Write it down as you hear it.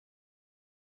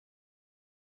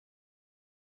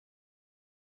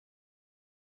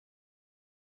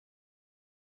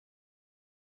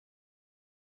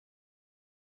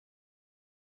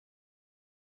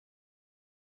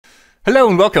Hello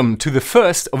and welcome to the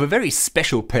first of a very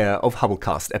special pair of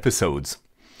Hubblecast episodes.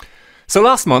 So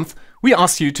last month we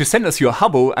asked you to send us your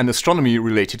Hubble and astronomy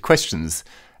related questions,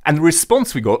 and the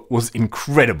response we got was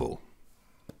incredible.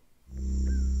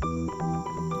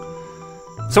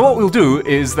 So what we'll do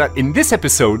is that in this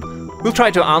episode we'll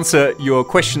try to answer your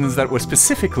questions that were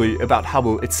specifically about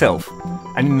Hubble itself,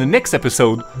 and in the next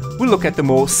episode we'll look at the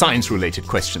more science related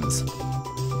questions.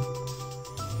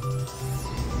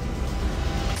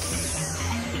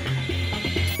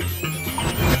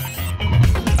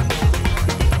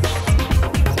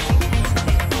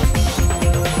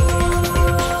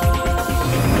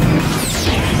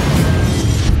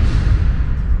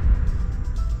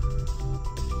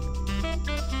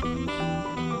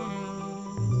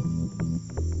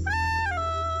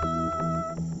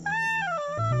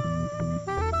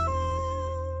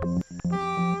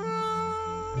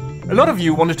 A lot of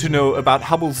you wanted to know about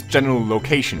Hubble's general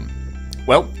location.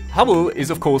 Well, Hubble is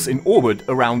of course in orbit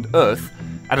around Earth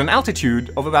at an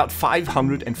altitude of about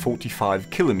 545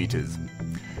 kilometers.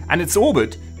 And its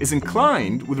orbit is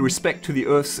inclined with respect to the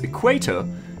Earth's equator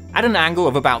at an angle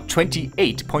of about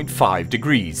 28.5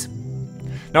 degrees.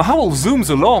 Now Hubble zooms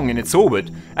along in its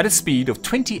orbit at a speed of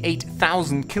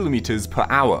 28,000 kilometers per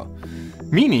hour,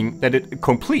 meaning that it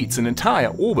completes an entire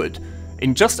orbit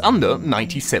in just under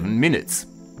 97 minutes.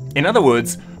 In other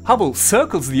words, Hubble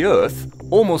circles the Earth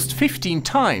almost 15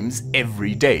 times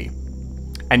every day.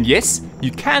 And yes,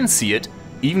 you can see it,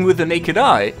 even with the naked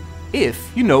eye,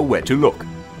 if you know where to look.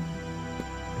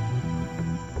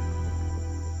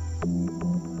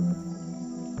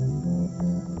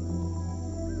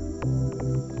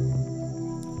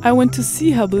 I want to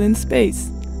see Hubble in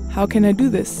space. How can I do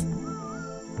this?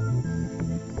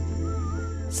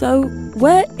 So,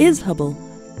 where is Hubble?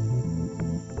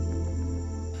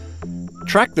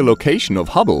 Track the location of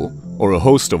Hubble, or a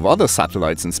host of other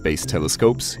satellites and space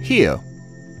telescopes, here.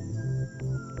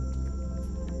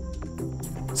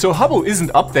 So Hubble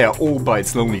isn't up there all by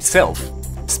its lonely self.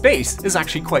 Space is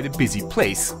actually quite a busy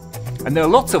place, and there are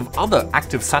lots of other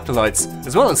active satellites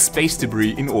as well as space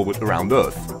debris in orbit around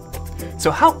Earth.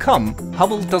 So how come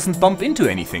Hubble doesn't bump into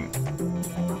anything?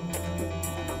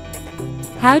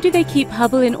 How do they keep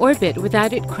Hubble in orbit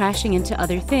without it crashing into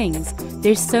other things?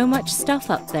 There's so much stuff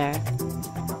up there.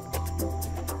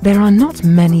 There are not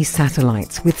many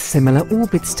satellites with similar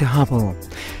orbits to Hubble,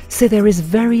 so there is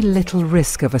very little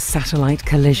risk of a satellite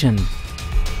collision.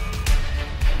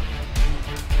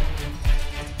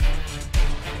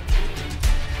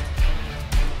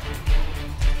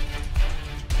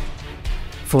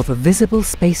 For the visible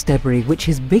space debris which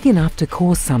is big enough to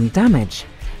cause some damage,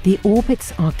 the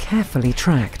orbits are carefully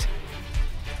tracked.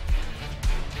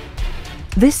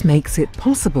 This makes it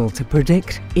possible to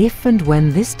predict if and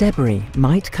when this debris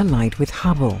might collide with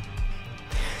Hubble.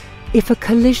 If a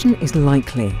collision is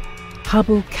likely,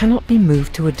 Hubble cannot be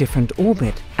moved to a different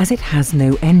orbit as it has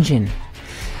no engine.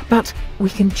 But we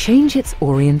can change its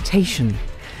orientation,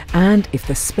 and if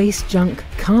the space junk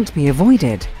can't be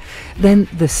avoided, then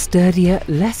the sturdier,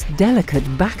 less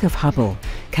delicate back of Hubble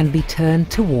can be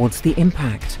turned towards the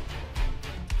impact.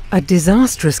 A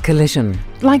disastrous collision,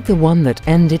 like the one that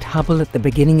ended Hubble at the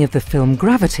beginning of the film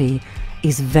Gravity,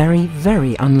 is very,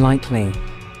 very unlikely.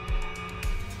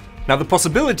 Now the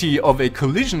possibility of a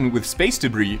collision with space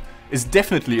debris is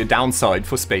definitely a downside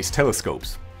for space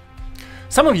telescopes.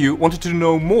 Some of you wanted to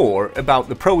know more about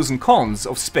the pros and cons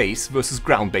of space versus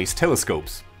ground-based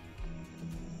telescopes.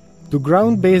 Do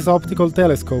ground-based optical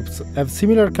telescopes have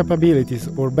similar capabilities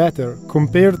or better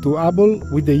compared to Hubble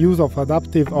with the use of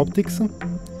adaptive optics?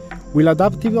 Will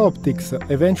adaptive optics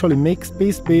eventually make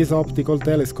space-based optical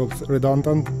telescopes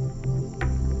redundant?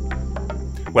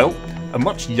 Well, a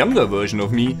much younger version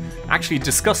of me actually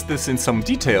discussed this in some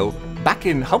detail back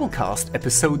in Hubblecast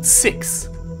episode 6.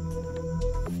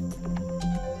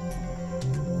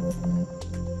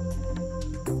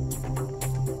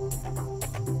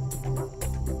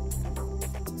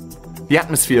 The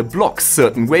atmosphere blocks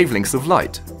certain wavelengths of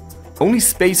light. Only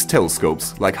space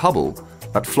telescopes, like Hubble,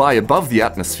 that fly above the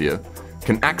atmosphere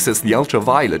can access the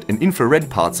ultraviolet and infrared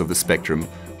parts of the spectrum,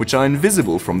 which are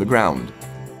invisible from the ground.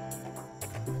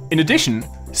 In addition,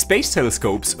 space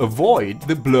telescopes avoid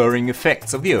the blurring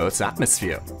effects of the Earth's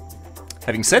atmosphere.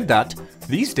 Having said that,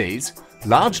 these days,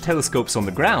 large telescopes on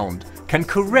the ground can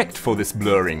correct for this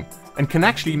blurring and can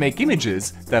actually make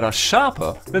images that are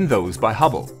sharper than those by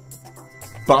Hubble.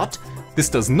 But this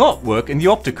does not work in the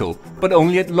optical, but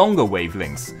only at longer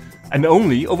wavelengths, and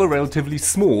only over relatively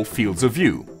small fields of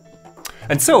view.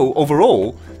 And so,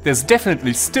 overall, there's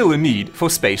definitely still a need for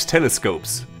space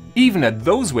telescopes, even at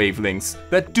those wavelengths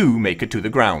that do make it to the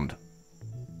ground.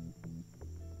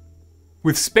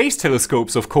 With space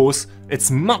telescopes, of course, it's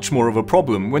much more of a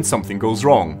problem when something goes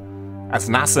wrong, as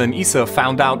NASA and ESA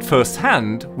found out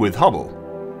firsthand with Hubble.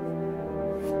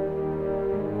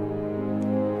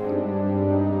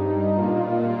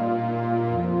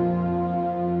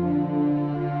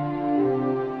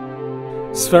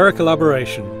 Spherical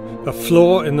aberration, a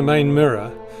flaw in the main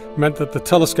mirror, meant that the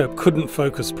telescope couldn't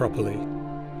focus properly.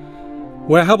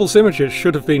 Where Hubble's images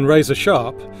should have been razor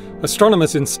sharp,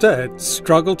 astronomers instead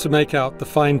struggled to make out the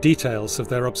fine details of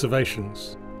their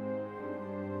observations.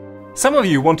 Some of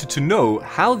you wanted to know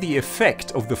how the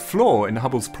effect of the flaw in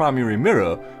Hubble's primary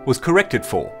mirror was corrected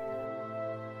for.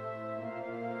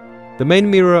 The main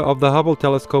mirror of the Hubble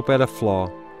telescope had a flaw.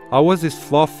 How was this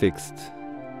flaw fixed?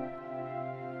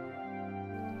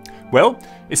 Well,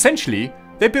 essentially,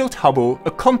 they built Hubble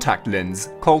a contact lens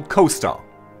called COSTAR.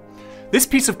 This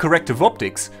piece of corrective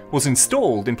optics was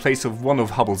installed in place of one of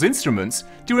Hubble's instruments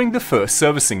during the first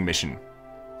servicing mission.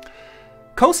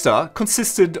 COSTAR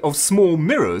consisted of small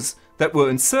mirrors that were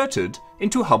inserted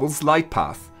into Hubble's light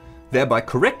path, thereby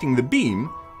correcting the beam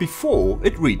before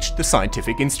it reached the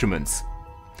scientific instruments.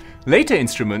 Later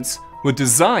instruments were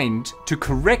designed to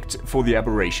correct for the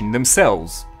aberration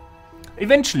themselves.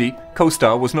 Eventually,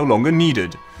 COSTAR was no longer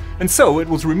needed, and so it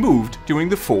was removed during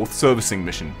the fourth servicing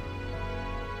mission.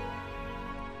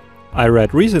 I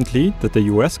read recently that the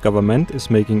US government is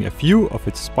making a few of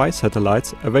its spy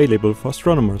satellites available for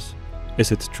astronomers.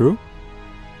 Is it true?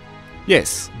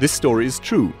 Yes, this story is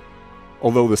true,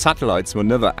 although the satellites were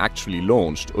never actually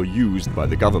launched or used by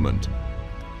the government.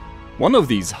 One of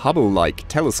these Hubble-like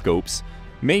telescopes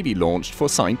may be launched for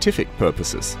scientific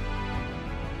purposes.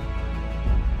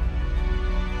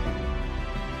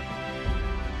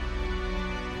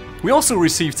 We also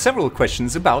received several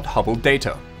questions about Hubble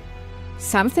data.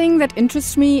 Something that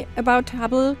interests me about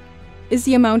Hubble is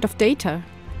the amount of data.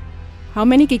 How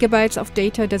many gigabytes of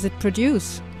data does it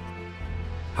produce?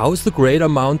 How is the great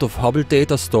amount of Hubble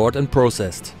data stored and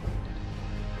processed?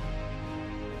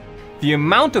 The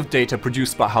amount of data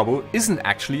produced by Hubble isn't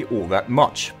actually all that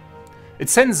much. It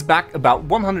sends back about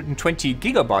 120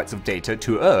 gigabytes of data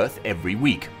to Earth every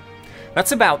week.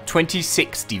 That's about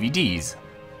 26 DVDs.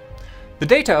 The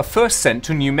data are first sent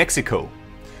to New Mexico,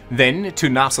 then to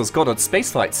NASA's Goddard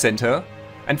Space Flight Center,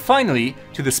 and finally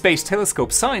to the Space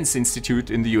Telescope Science Institute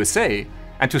in the USA,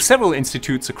 and to several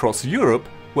institutes across Europe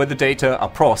where the data are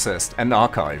processed and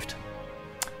archived.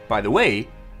 By the way,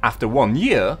 after 1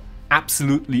 year,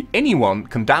 absolutely anyone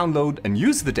can download and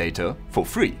use the data for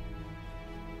free.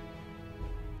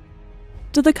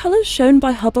 Do the colours shown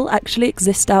by Hubble actually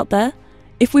exist out there,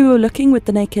 if we were looking with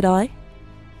the naked eye?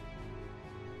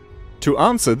 To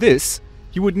answer this,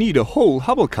 you would need a whole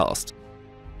Hubblecast.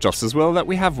 Just as well that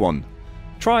we have one.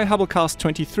 Try Hubblecast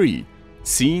 23,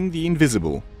 Seeing the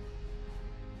Invisible.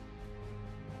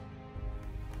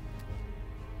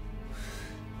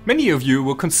 Many of you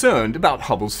were concerned about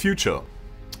Hubble's future,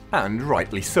 and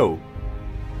rightly so.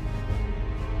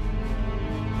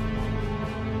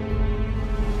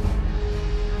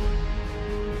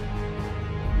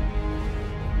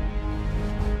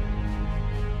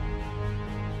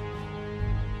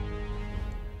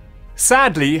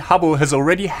 Sadly, Hubble has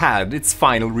already had its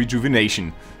final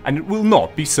rejuvenation, and it will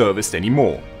not be serviced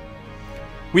anymore.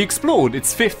 We explored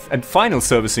its fifth and final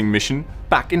servicing mission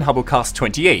back in Hubblecast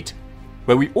 28,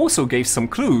 where we also gave some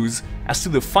clues as to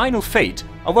the final fate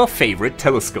of our favorite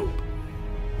telescope.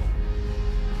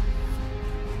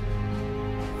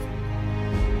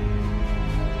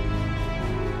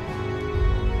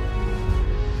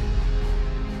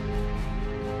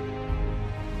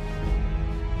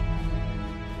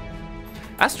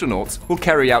 Astronauts will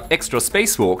carry out extra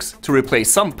spacewalks to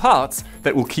replace some parts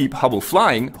that will keep Hubble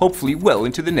flying, hopefully well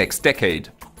into the next decade.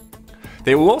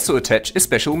 They will also attach a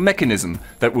special mechanism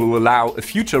that will allow a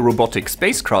future robotic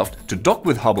spacecraft to dock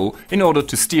with Hubble in order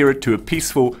to steer it to a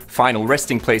peaceful final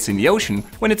resting place in the ocean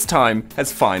when its time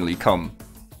has finally come.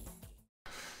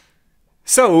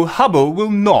 So Hubble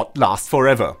will not last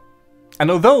forever.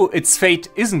 And although its fate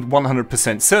isn't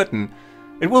 100% certain,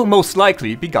 it will most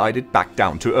likely be guided back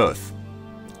down to Earth.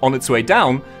 On its way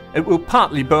down, it will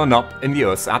partly burn up in the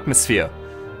Earth's atmosphere,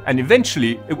 and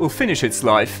eventually it will finish its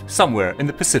life somewhere in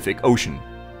the Pacific Ocean.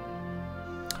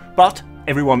 But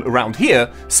everyone around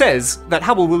here says that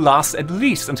Hubble will last at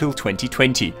least until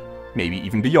 2020, maybe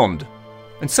even beyond.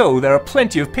 And so there are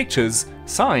plenty of pictures,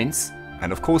 science,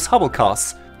 and of course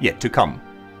Hubblecasts yet to come.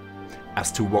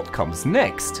 As to what comes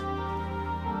next,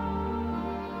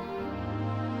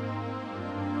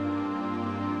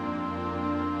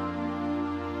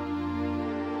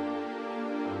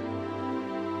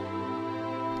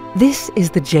 This is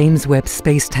the James Webb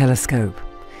Space Telescope.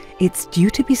 it's due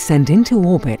to be sent into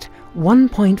orbit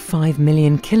 1.5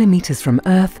 million kilometers from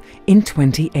Earth in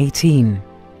 2018.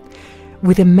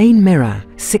 With a main mirror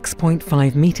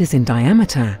 6.5 meters in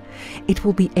diameter, it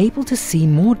will be able to see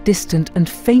more distant and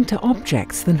fainter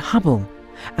objects than Hubble,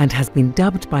 and has been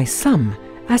dubbed by some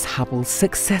as Hubble's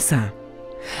successor.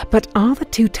 But are the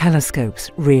two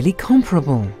telescopes really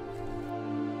comparable?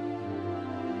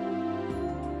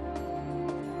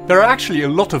 There are actually a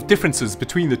lot of differences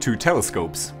between the two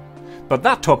telescopes, but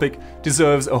that topic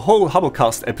deserves a whole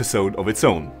Hubblecast episode of its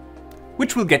own,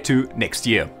 which we'll get to next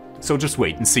year, so just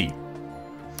wait and see.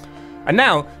 And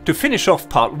now, to finish off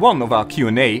part 1 of our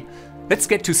Q&A, let's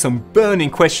get to some burning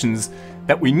questions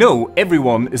that we know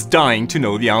everyone is dying to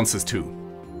know the answers to.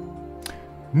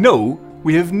 No,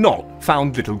 we have not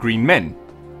found little green men.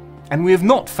 And we have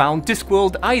not found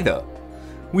Discworld either.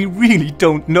 We really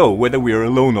don't know whether we are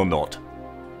alone or not.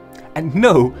 And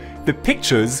no, the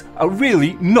pictures are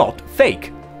really not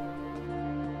fake.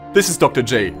 This is Dr.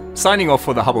 J, signing off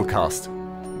for the Hubblecast.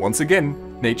 Once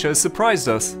again, nature has surprised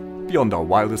us beyond our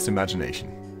wildest imagination.